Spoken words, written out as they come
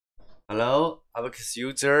Hello, ABAQUS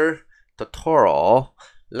user tutorial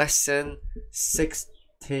lesson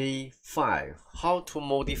 65. How to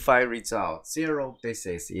modify result. Zero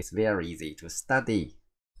basis is very easy to study.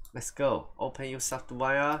 Let's go. Open your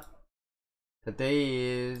software. Today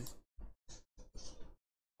is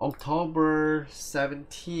October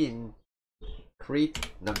 17.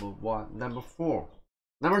 Create number 1, number 4,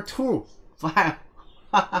 number 2, 5.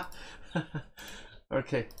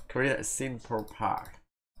 Okay, create a simple part.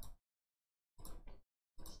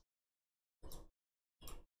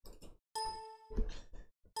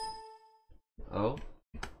 Oh,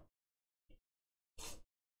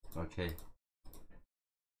 okay.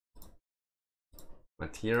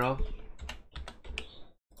 Material.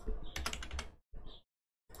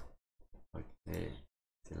 Okay,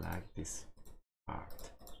 select this part.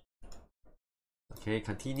 Okay,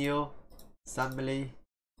 continue. Assembly.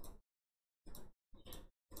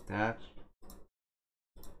 Step.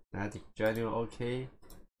 Static general. Okay.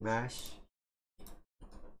 Mesh.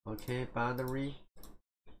 Okay, boundary.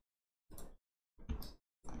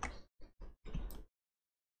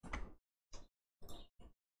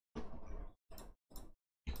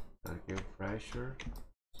 Okay, pressure.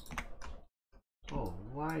 Oh,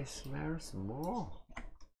 why is very small?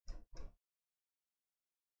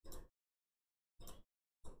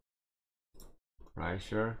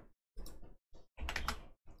 Pressure.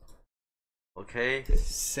 Okay,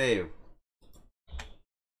 save.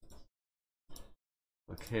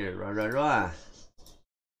 Okay, run.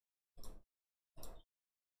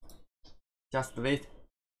 Just wait.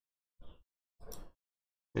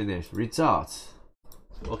 Finish. Results.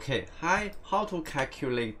 Okay, how to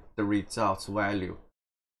calculate the results value?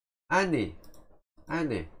 Any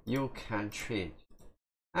you can change.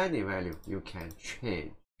 Any value you can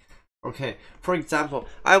change. Okay, for example,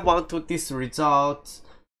 I want to this result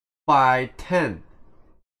by 10.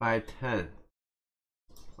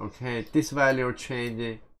 Okay, this value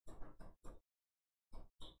changing.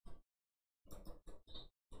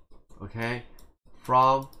 Okay,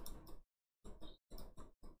 from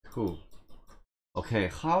 2.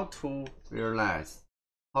 Okay, how to realize?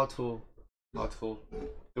 How to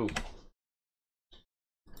do?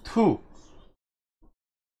 2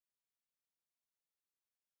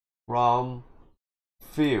 from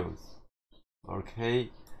fields. Okay,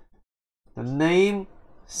 the name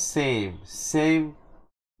same.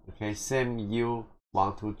 Okay, same you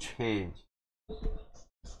want to change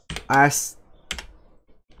as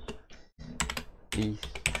the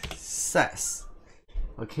size.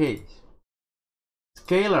 Okay,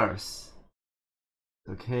 scalars.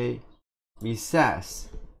 Okay, recess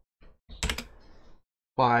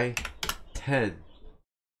by 10.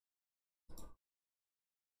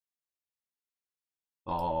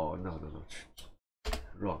 Oh no,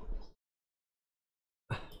 wrong.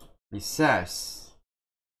 Recess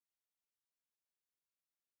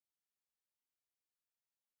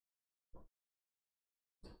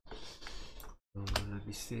let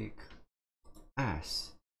me think.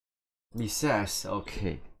 S recess.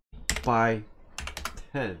 Okay, by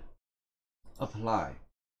 10. Apply.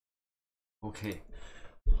 Okay,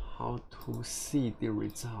 how to see the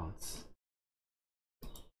results?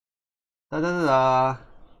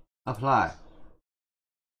 Apply.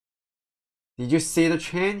 Did you see the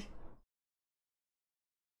change?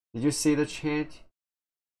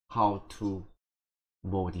 How to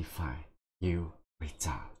modify your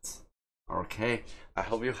results? Okay, I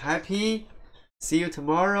hope you're happy. See you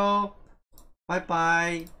tomorrow. Bye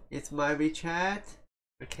bye. It's my WeChat.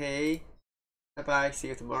 Okay, bye bye. See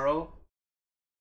you tomorrow.